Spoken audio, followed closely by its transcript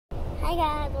Hi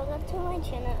guys, welcome to my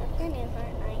channel. I am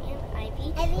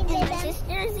Ivy, and my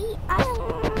sister Zianna.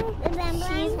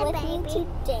 She's with me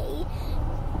today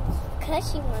because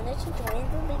she wanted to join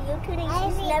the video today.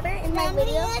 She's never in my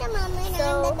video,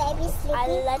 so I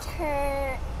let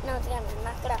her. No, Zianna,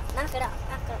 knock it off, knock it off,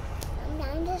 knock it off.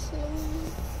 I'm just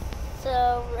sleeping.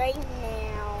 So right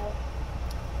now,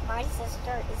 my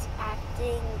sister is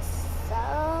acting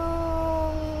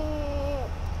so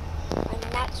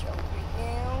unnatural right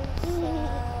now. So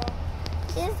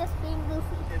she's just being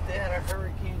goofy. If they had a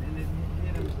hurricane and it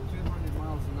hit them 200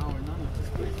 miles an hour, none of this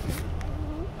could be.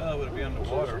 Oh, would it be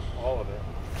underwater? All of it.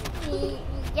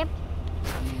 Yep.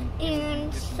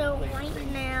 And so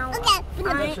right now, I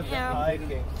am just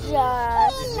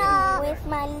with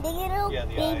my little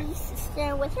baby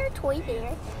sister with her toy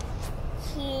there.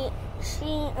 She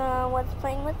was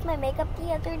playing with my makeup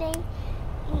the other day,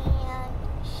 and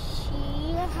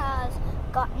she has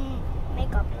gotten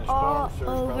makeup all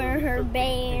over her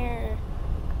bear.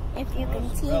 If you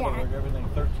can see that. Everything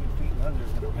 13 feet and under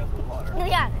is going to be underwater.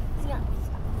 Yeah.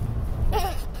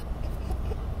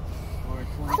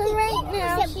 So right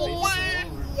now she's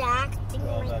acting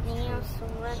right now. So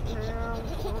right now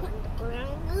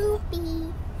I'm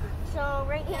goofy. So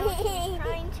right now she's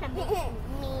trying to make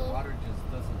me. Water just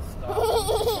doesn't stop.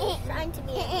 She's trying to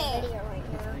be in the video right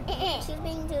now. She's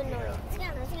being too annoying.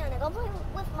 Zianna, go play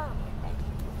with mom.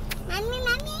 Mommy.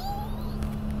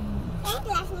 Don't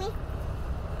bless me.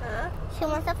 Huh? She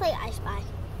wants to play I Spy.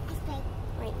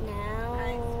 Right now.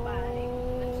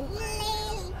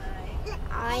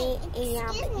 I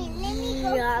am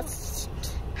just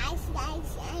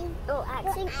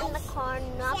relaxing in the car,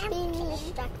 not being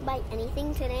distracted by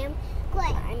anything today.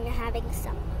 I'm having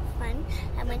some fun.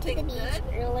 I went to the beach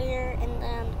earlier, and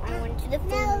then I went to the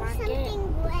food market. And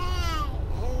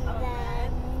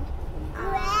then I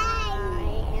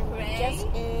am just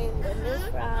in the new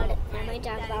fraud that my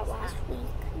dad got last week.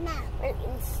 We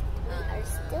are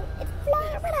still in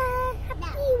Florida.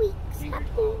 Happy weeks.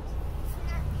 Happy weeks.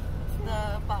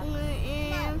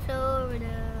 In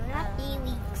Florida. Happy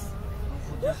weeks.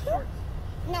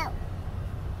 No.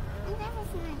 That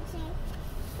was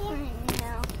not right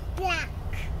now. Black.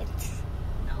 It's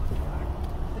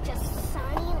just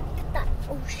sunny. Look at that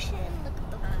ocean. Look at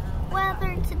the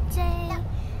weather today.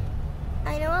 I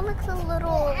know it looks a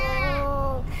little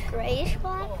grayish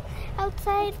black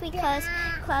outside because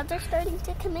clouds are starting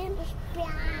to come in. No,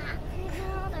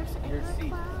 there's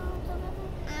clouds over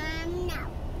there. No.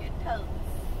 Your toes.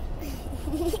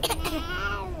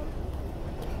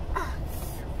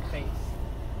 Face.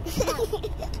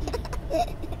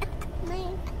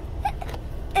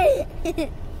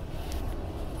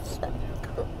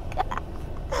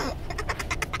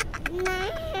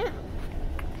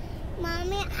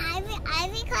 Mommy,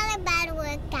 Ivy called a bad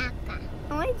word caca.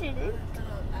 Oh, I didn't.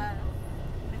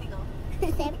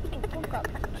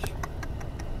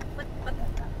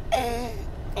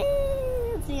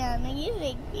 Zianna, you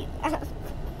make me laugh.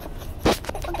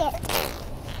 Okay.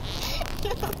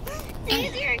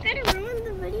 These are gonna ruin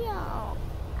the video.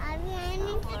 I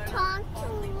need to talk to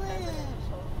it.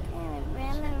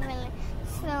 Really.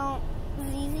 So,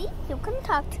 Zizi, you can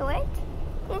talk to it.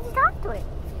 You can talk to it.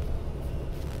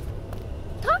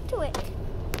 Talk to it.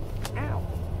 Ow.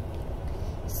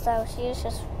 So she's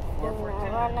just fooling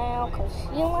around now because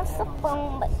she wants the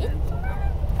phone, but it's not a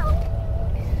phone.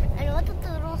 I know it's a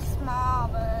little small,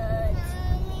 but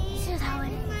this is how it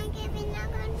is.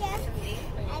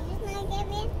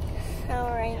 So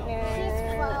right now,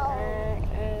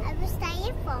 I was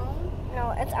your phone. No,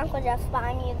 it's Uncle Jeff's, but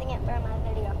I'm using it for my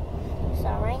video. So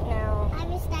right now, I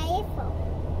was your phone.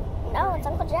 No, it's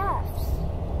Uncle Jeff's.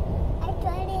 I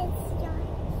thought it's yours.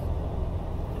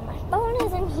 My phone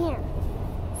is in here.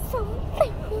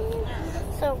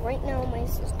 So right now, my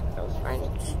sister is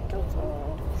running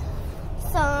stupid.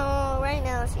 So right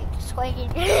now, she's just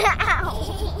waiting.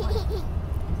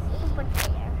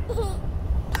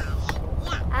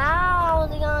 Ow,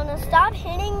 Zianna, stop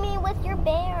hitting me with your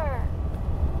bear.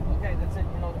 Okay, that's it.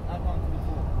 You're not going to the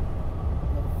pool.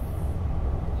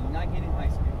 You're not getting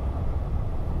ice cream.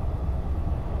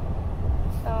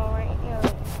 So right now,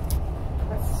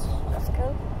 let's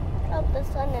go. Oh, the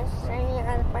sun is shining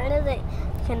as bright as it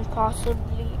can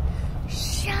possibly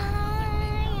shine.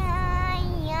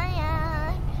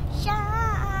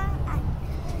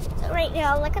 So right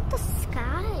now, look at the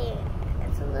sky.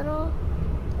 It's a little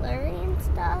blurry and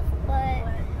stuff, but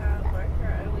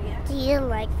do you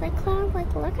like the clouds?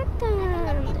 Like, look at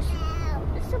them.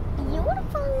 They're so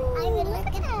beautiful. Look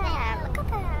at that. Look at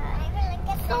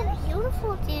that. So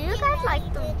beautiful. Do you guys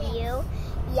like the view?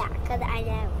 Yeah, because I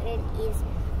know it is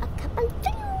a couple of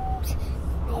views.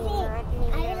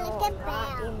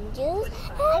 changes.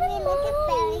 Ivy, look at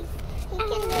Barry. He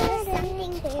can do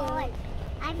something called.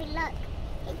 Ivy, look.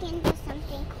 He can do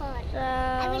something called.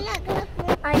 Ivy, look.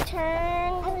 I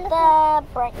turned the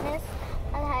brightness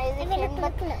as high as I can,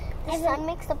 but the sun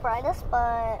makes the brightest,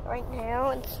 but right now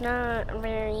it's not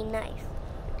very nice.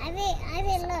 Ivy,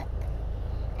 look.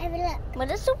 Ivy, look.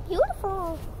 But it's so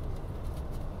beautiful.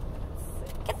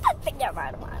 Get that thing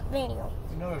out of my video.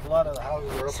 You know, there's a lot of the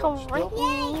houses are up So on stilts. Yay,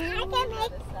 I can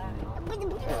make.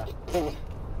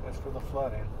 That's for the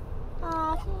flooding.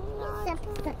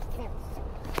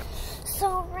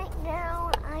 So right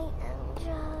now I am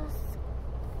just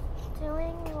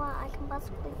doing what I can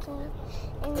possibly can.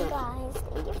 And guys,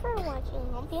 thank you for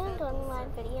watching. Hope you enjoyed my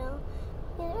video.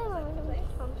 Please remember to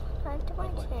subscribe to my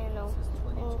channel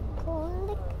and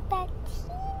click that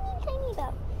teeny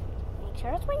bell. Make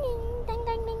sure it's ringing. Ding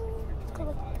ding ding.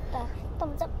 Click the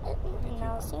thumbs up button and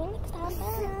I'll see you next time.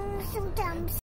 Bye.